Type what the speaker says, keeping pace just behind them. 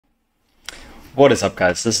What is up,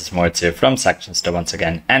 guys? This is Moritz here from Section Store once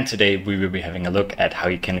again, and today we will be having a look at how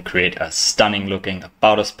you can create a stunning looking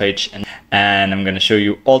About Us page, and I'm going to show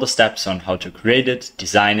you all the steps on how to create it,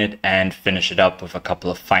 design it, and finish it up with a couple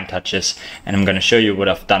of fine touches. And I'm going to show you what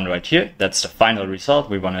I've done right here. That's the final result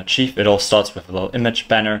we want to achieve. It all starts with a little image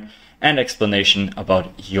banner and explanation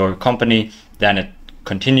about your company. Then it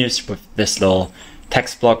continues with this little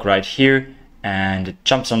text block right here, and it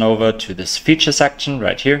jumps on over to this feature section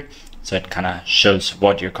right here. So it kind of shows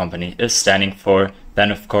what your company is standing for.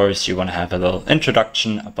 Then of course you want to have a little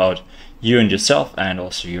introduction about you and yourself, and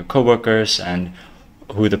also your coworkers and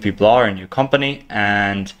who the people are in your company.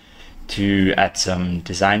 And to add some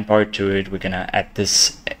design part to it, we're gonna add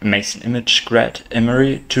this Mason image grid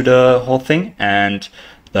imagery to the whole thing. And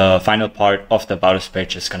the final part of the About Us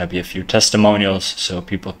page is gonna be a few testimonials, so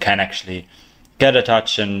people can actually get a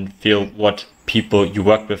touch and feel what people you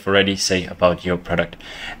work with already say about your product.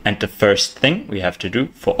 And the first thing we have to do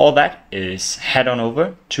for all that is head on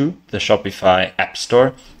over to the Shopify app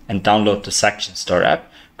store and download the Section Store app,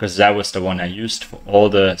 because that was the one I used for all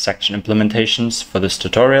the section implementations for this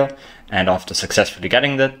tutorial. And after successfully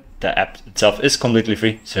getting that, the app itself is completely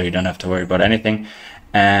free, so you don't have to worry about anything.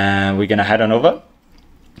 And we're gonna head on over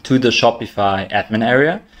to the Shopify admin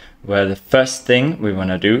area, where the first thing we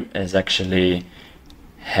want to do is actually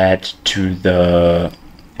head to the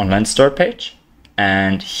online store page.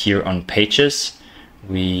 And here on pages,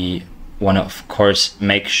 we want to of course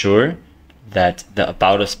make sure that the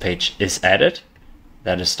About Us page is added.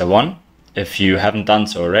 That is the one. If you haven't done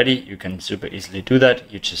so already, you can super easily do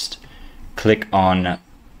that. You just click on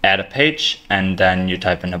add a page and then you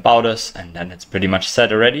type in About Us, and then it's pretty much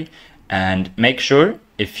set already. And make sure,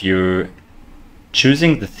 if you're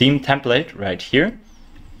choosing the theme template right here,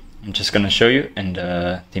 I'm just going to show you in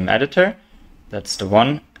the theme editor, that's the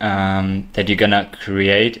one, that you're going to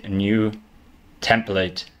create a new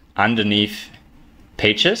template underneath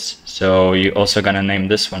pages. So you're also going to name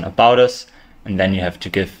this one About Us, and then you have to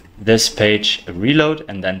give this page a reload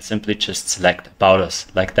and then simply just select About Us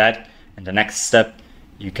like that. And the next step,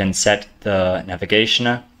 you can set the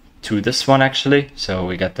navigation to this one actually. So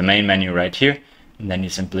we got the main menu right here, and then you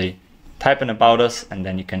simply type in About Us, and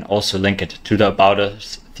then you can also link it to the About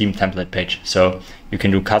Us theme template page. So you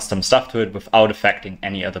can do custom stuff to it without affecting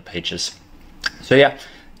any other pages. So yeah,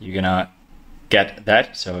 you're gonna get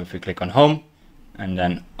that. So if we click on home and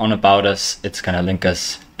then on About Us, it's gonna link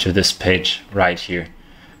us to this page right here.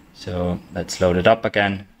 So let's load it up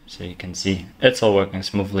again so you can see it's all working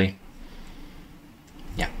smoothly.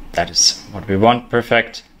 Yeah, that is what we want.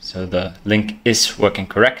 Perfect. So the link is working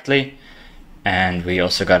correctly. And we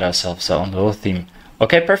also got ourselves our own little theme.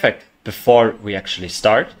 Okay, perfect. Before we actually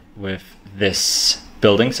start with this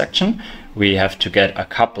building section, we have to get a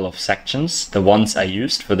couple of sections, the ones I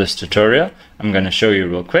used for this tutorial. I'm going to show you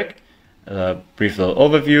real quick, a brief little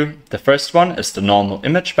overview. The first one is the normal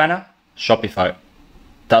image banner. Shopify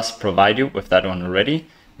does provide you with that one already.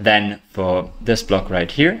 Then for this block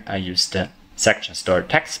right here, I used the Section Store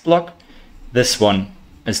text block. This one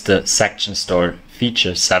is the Section Store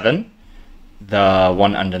feature 7. The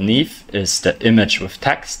one underneath is the image with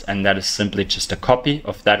text, and that is simply just a copy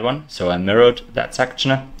of that one. So I mirrored that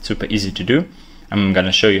section, super easy to do. I'm going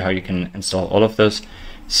to show you how you can install all of those.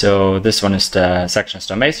 So this one is the Section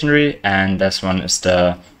Store Masonry, and this one is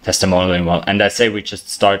the Testimonial one. And I say we just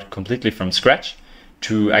start completely from scratch.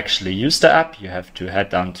 To actually use the app, you have to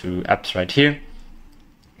head down to apps right here,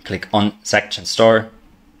 click on Section Store,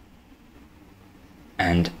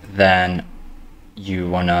 and then you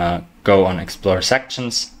want to go on explore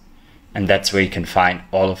sections, and that's where you can find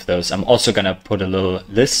all of those. I'm also going to put a little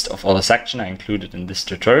list of all the sections I included in this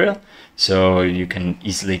tutorial, so you can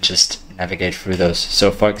easily just navigate through those. So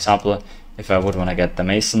for example, if I would want to get the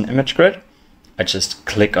Mason image grid, I just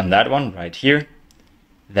click on that one right here.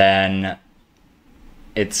 Then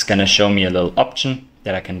it's going to show me a little option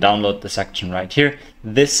that I can download the section right here.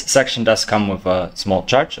 This section does come with a small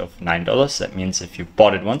charge of $9. That means if you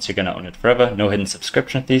bought it once, you're gonna own it forever. No hidden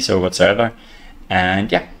subscription fees or whatsoever.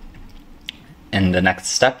 And yeah, in the next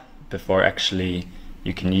step, before actually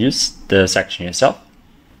you can use the section yourself,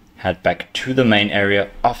 head back to the main area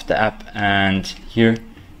of the app, and here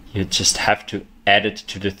you just have to add it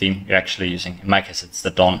to the theme you're actually using. In my case, it's the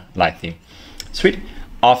Dawn Light theme. Sweet.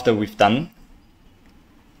 After we've done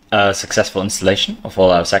a successful installation of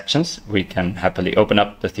all our sections, we can happily open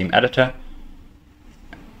up the theme editor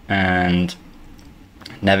and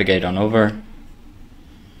navigate on over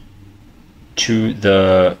to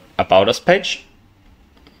the About Us page,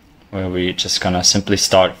 where we're just gonna simply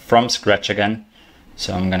start from scratch again.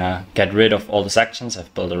 So I'm gonna get rid of all the sections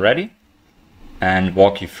I've built already, and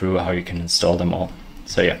walk you through how you can install them all.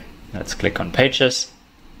 So yeah, let's click on Pages,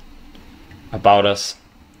 About Us,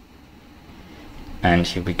 and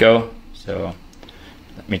here we go. So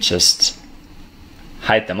let me just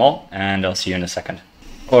hide them all and I'll see you in a second.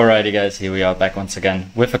 Alrighty guys, here we are back once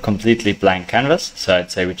again with a completely blank canvas. So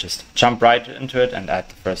I'd say we just jump right into it and add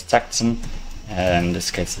the first section. And in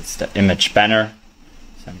this case it's the image banner.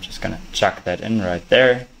 So I'm just gonna chuck that in right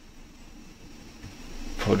there.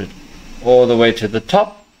 Put it all the way to the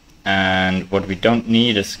top. And what we don't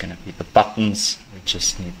need is gonna be the buttons. We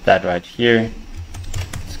just need that right here.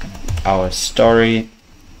 It's gonna be our story.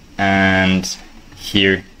 And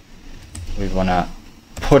here we wanna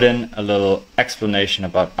put in a little explanation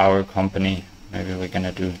about our company. Maybe we're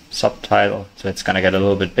gonna do subtitle, so it's gonna get a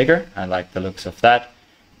little bit bigger. I like the looks of that.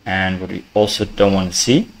 And what we also don't want to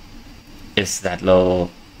see is that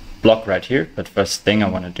little block right here. But first thing I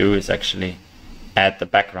want to do is actually add the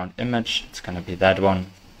background image. It's gonna be that one.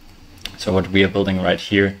 So what we are building right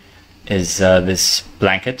here is this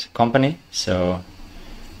blanket company. So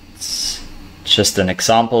it's just an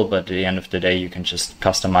example, but at the end of the day you can just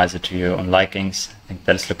customize it to your own likings. I think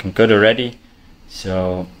that is looking good already.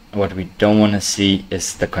 So what we don't want to see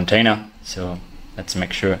is the container, so let's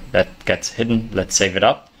make sure that gets hidden. Let's save it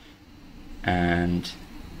up and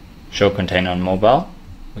show container on mobile.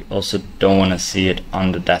 We also don't want to see it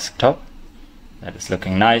on the desktop. That is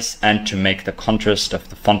looking nice. And to make the contrast of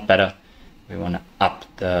the font better, we want to up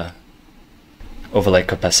the overlay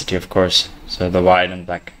capacity, of course, so the white and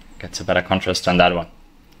black gets a better contrast on that one.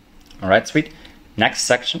 Alright, sweet. Next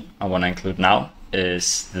section I want to include now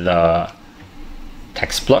is the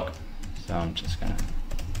text block. So I'm just gonna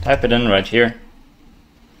type it in right here.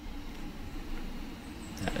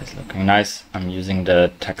 That is looking nice. I'm using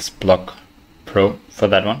the Text Block Pro for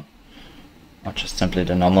that one, or just simply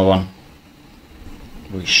the normal one.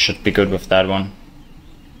 We should be good with that one.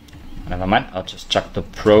 Never mind, I'll just chuck the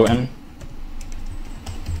Pro in.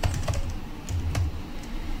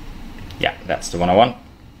 Yeah, that's the one I want.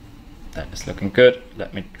 That is looking good.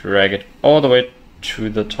 Let me drag it all the way to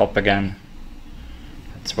the top again.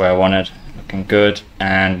 That's where I want it. Looking good.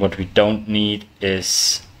 And what we don't need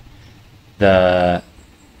is the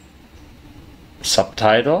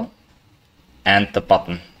subtitle and the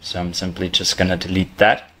button. So I'm simply just gonna delete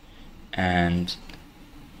that and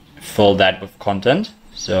fill that with content.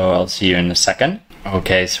 So I'll see you in a second.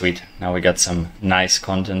 Okay, sweet. Now we got some nice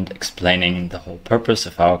content explaining the whole purpose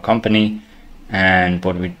of our company. And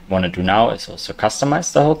what we want to do now is also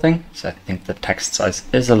customize the whole thing. So I think the text size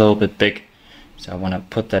is a little bit big. So I want to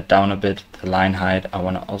put that down a bit. The line height I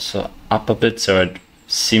want to also up a bit so it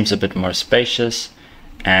seems a bit more spacious.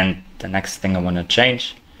 And the next thing I want to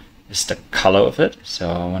change is the color of it. So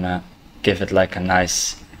I want to give it like a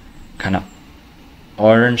nice kind of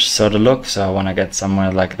orange sort of look. So I want to get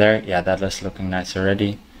somewhere like there. Yeah, that is looking nice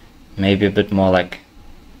already. Maybe a bit more like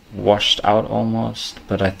washed out almost,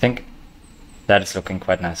 but I think that is looking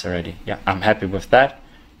quite nice already. Yeah, I'm happy with that.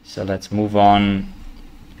 So let's move on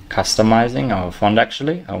customizing our font.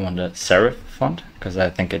 Actually, I want a serif font because I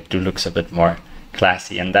think it looks a bit more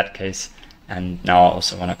classy in that case. And now I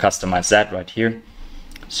also want to customize that right here.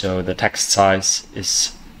 So the text size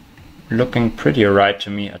is looking pretty alright to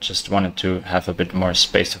me. I just wanted to have a bit more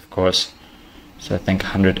space, of course. So I think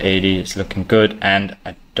 180 is looking good, and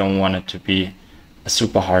I don't want it to be a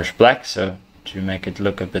super harsh black. So to make it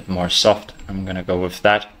look a bit more soft, I'm gonna go with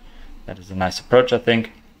that. That is a nice approach, I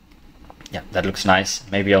think. Yeah, that looks nice.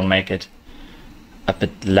 Maybe I'll make it a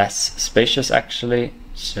bit less spacious actually.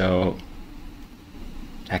 So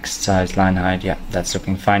text size, line height, yeah, that's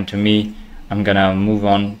looking fine to me. I'm gonna move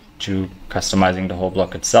on to customizing the whole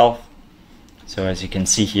block itself. So as you can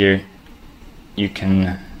see here, you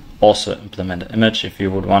can also implement an image if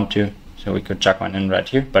you would want to. So we could chuck one in right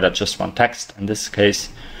here, but I just want text in this case.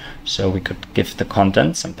 So we could give the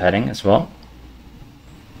content some padding as well.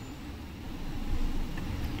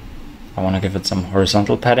 I want to give it some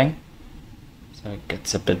horizontal padding, so it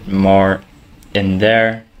gets a bit more in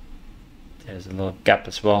there. There's a little gap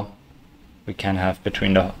as well we can have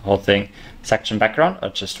between the whole thing. Section background, I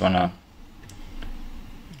just want to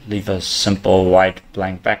leave a simple white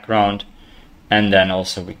blank background, and then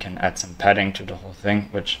also we can add some padding to the whole thing,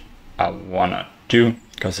 which I want to do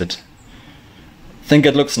because I think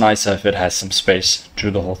it looks nicer if it has some space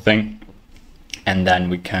to the whole thing. And then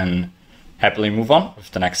we can happily move on with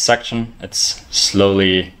the next section. It's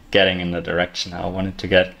slowly getting in the direction I want it to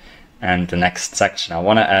get. And the next section I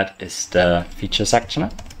want to add is the feature section.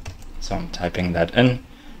 So I'm typing that in.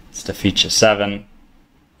 It's the feature 7.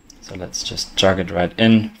 So let's just jog it right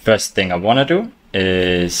in. First thing I want to do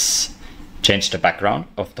is change the background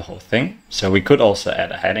of the whole thing. So we could also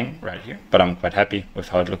add a heading right here, but I'm quite happy with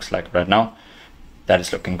how it looks like right now. That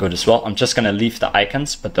is looking good as well. I'm just going to leave the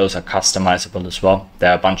icons, but those are customizable as well.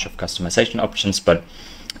 There are a bunch of customization options, but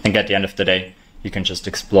I think at the end of the day, you can just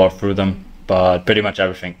explore through them. But pretty much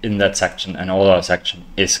everything in that section and all our section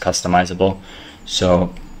is customizable.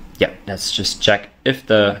 So yeah, let's just check if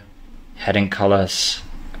the heading colors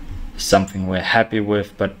is something we're happy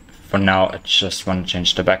with. But for now, I just want to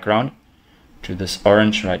change the background to this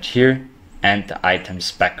orange right here, and the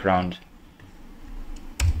items background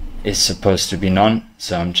is supposed to be none.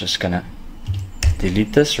 So I'm just gonna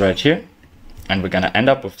delete this right here, and we're gonna end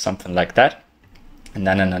up with something like that. And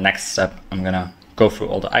then in the next step, I'm gonna go through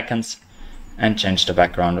all the icons and change the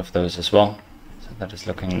background of those as well. So that is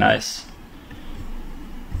looking nice.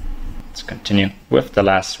 Let's continue with the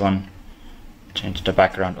last one. Change the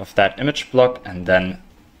background of that image block, and then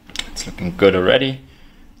it's looking good already.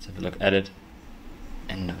 Let's have a look at it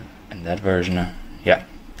in that version. Yeah,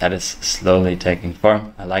 that is slowly taking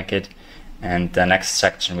form. I like it. And the next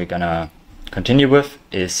section we're gonna continue with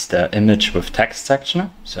is the image with text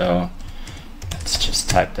section. So let's just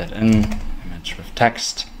type that in, image with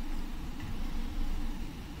text.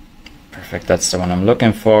 Perfect, that's the one I'm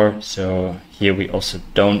looking for. So here we also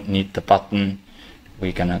don't need the button.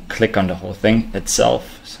 We're gonna click on the whole thing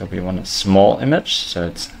itself. So we want a small image, so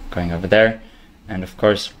it's going over there. And of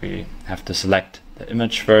course we have to select the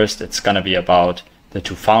image first. It's gonna be about the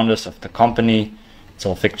two founders of the company. It's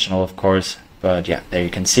all fictional, of course, but yeah, there you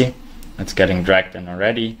can see it's getting dragged in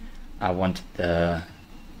already. I want the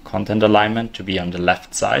content alignment to be on the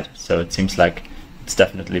left side, so it seems like it's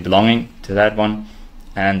definitely belonging to that one.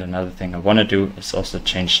 And another thing I want to do is also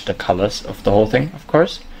change the colors of the whole thing, of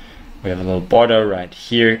course. We have a little border right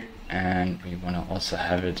here, and we want to also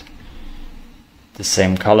have it the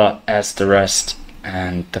same color as the rest,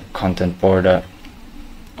 and the content border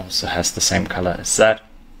also has the same color as that.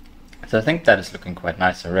 So I think that is looking quite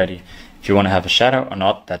nice already. If you want to have a shadow or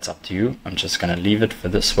not, that's up to you. I'm just going to leave it for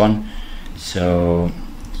this one. So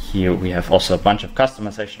here we have also a bunch of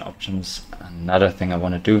customization options. Another thing I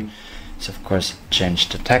want to do is of course change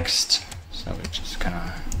the text. So we're just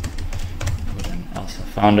gonna put in Elsa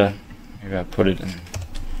founder. Maybe I put it in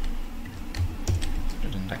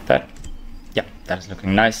like that. Yeah, that is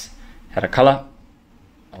looking nice. Had a color.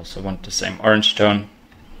 Also want the same orange tone,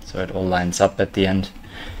 so it all lines up at the end.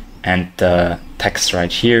 And the text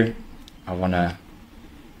right here, I want to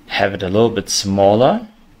have it a little bit smaller,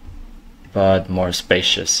 but more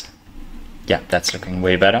spacious. Yeah, that's looking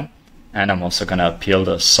way better. And I'm also going to appeal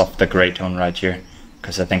the softer gray tone right here,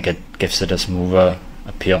 because I think it gives it a smoother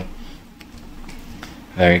appeal.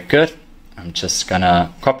 Very good. I'm just going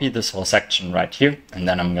to copy this whole section right here, and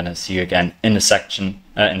then I'm going to see you again in a second.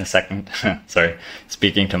 Sorry,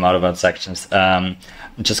 speaking to out about sections. I'm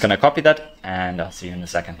just going to copy that, and I'll see you in a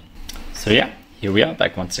second. So yeah, here we are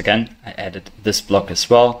back once again. I added this block as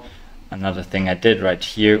well. Another thing I did right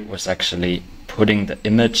here was actually putting the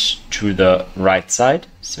image to the right side,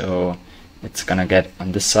 so it's gonna get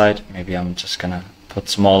on this side. Maybe I'm just gonna put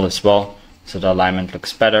small as well, so the alignment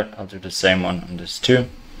looks better. I'll do the same one on this too.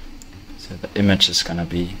 So the image is gonna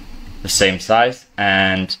be the same size.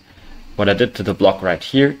 And what I did to the block right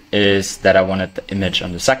here is that I wanted the image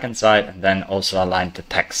on the second side, and then also aligned the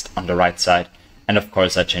text on the right side. And of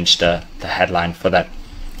course I changed the headline for that.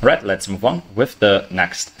 Right, let's move on with the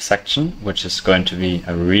next section, which is going to be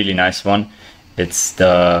a really nice one. It's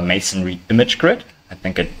the Masonry image grid. I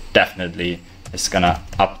think it definitely is gonna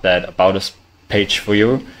up that About Us page for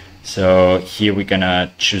you. So here we're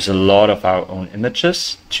gonna choose a lot of our own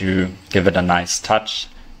images to give it a nice touch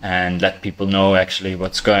and let people know actually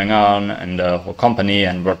what's going on in the whole company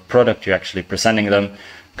and what product you're actually presenting them.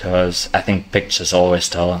 Because I think pictures always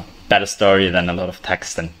tell a better story than a lot of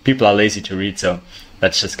text, and people are lazy to read, so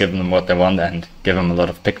let's just give them what they want and give them a lot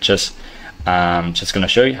of pictures. Just gonna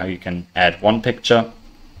show you how you can add one picture,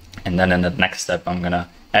 and then in the next step I'm gonna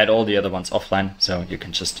add all the other ones offline, so you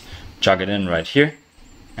can just jog it in right here,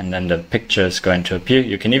 and then the picture is going to appear.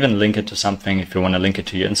 You can even link it to something if you want to link it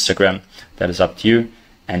to your Instagram. That is up to you.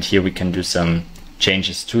 And here we can do some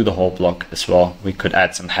changes to the whole block as well. We could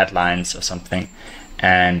add some headlines or something,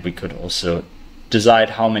 and we could also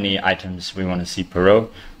decide how many items we want to see per row.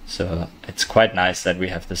 So it's quite nice that we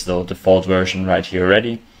have this little default version right here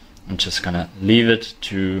already. I'm just gonna leave it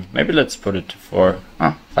to, maybe let's put it to 4.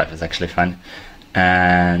 5 is actually fine.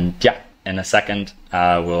 And yeah, in a second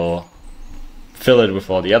we'll fill it with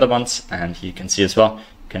all the other ones, and you can see as well,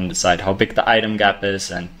 you can decide how big the item gap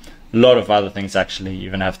is and a lot of other things actually. You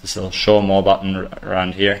even have this little show more button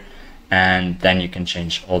around here, and then you can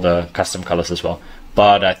change all the custom colors as well.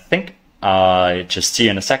 But I think I just see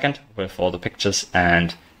you in a second with all the pictures,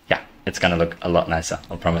 and yeah, it's gonna look a lot nicer,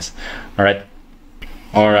 I'll promise.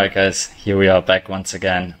 Alright guys, here we are back once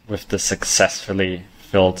again with the successfully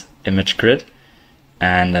filled image grid,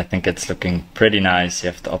 and I think it's looking pretty nice.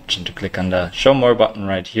 You have the option to click on the show more button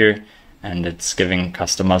right here, and it's giving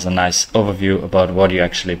customers a nice overview about what you're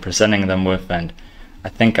actually presenting them with. And I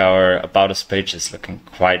think our About Us page is looking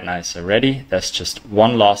quite nice already. There's just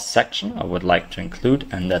one last section I would like to include,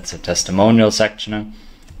 and that's a testimonial section. I'm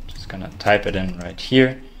just gonna type it in right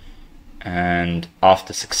here, and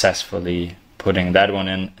after successfully putting that one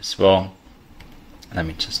in as well, let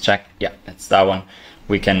me just check, yeah, it's that one,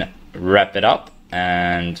 we can wrap it up.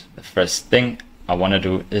 And the first thing I want to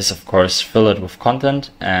do is of course fill it with content,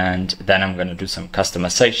 and then I'm going to do some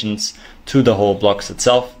customizations to the whole blocks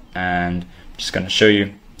itself, and I'm just going to show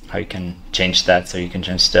you how you can change that. So you can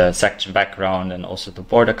change the section background and also the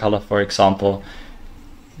border color, for example,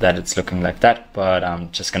 that it's looking like that. But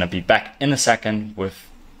I'm just going to be back in a second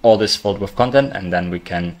with all this filled with content, and then we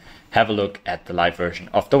can have a look at the live version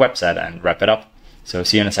of the website and wrap it up. So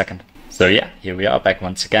see you in a second. So yeah, here we are back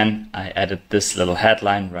once again. I added this little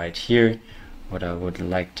headline right here. What I would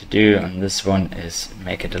like to do on this one is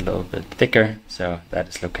make it a little bit thicker, so that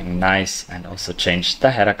is looking nice, and also change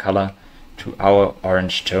the header color to our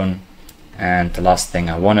orange tone. And the last thing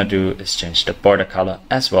I want to do is change the border color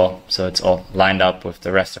as well, so it's all lined up with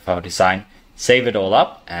the rest of our design. Save it all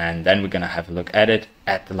up, and then we're gonna have a look at it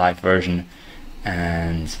at the live version,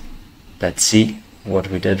 and let's see what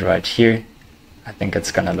we did right here. I think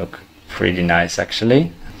it's gonna look pretty nice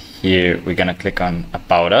actually. Here we're gonna click on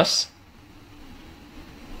About Us,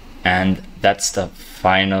 and that's the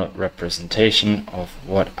final representation of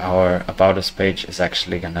what our About Us page is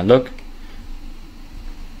actually gonna look.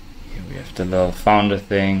 Here we have the little founder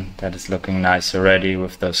thing that is looking nice already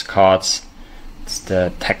with those cards. It's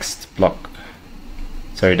the text block,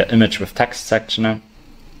 sorry, the image with text section.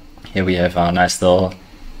 Here we have our nice little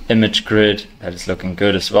image grid that is looking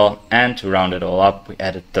good as well, and to round it all up, we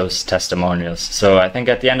added those testimonials. So I think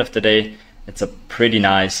at the end of the day, it's a pretty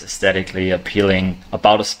nice, aesthetically appealing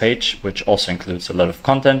About Us page, which also includes a lot of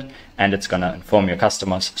content, and it's gonna inform your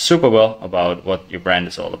customers super well about what your brand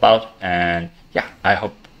is all about. And yeah, I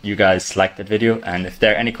hope you guys liked that video, and if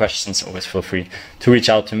there are any questions, always feel free to reach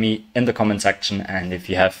out to me in the comment section. And if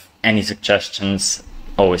you have any suggestions,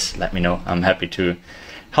 always let me know. I'm happy to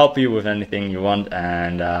help you with anything you want.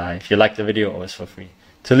 And if you like the video, always feel free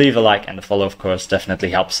to leave a like, and a follow of course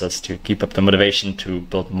definitely helps us to keep up the motivation to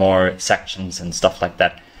build more sections and stuff like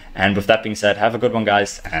that. And with that being said, have a good one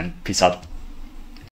guys, and peace out.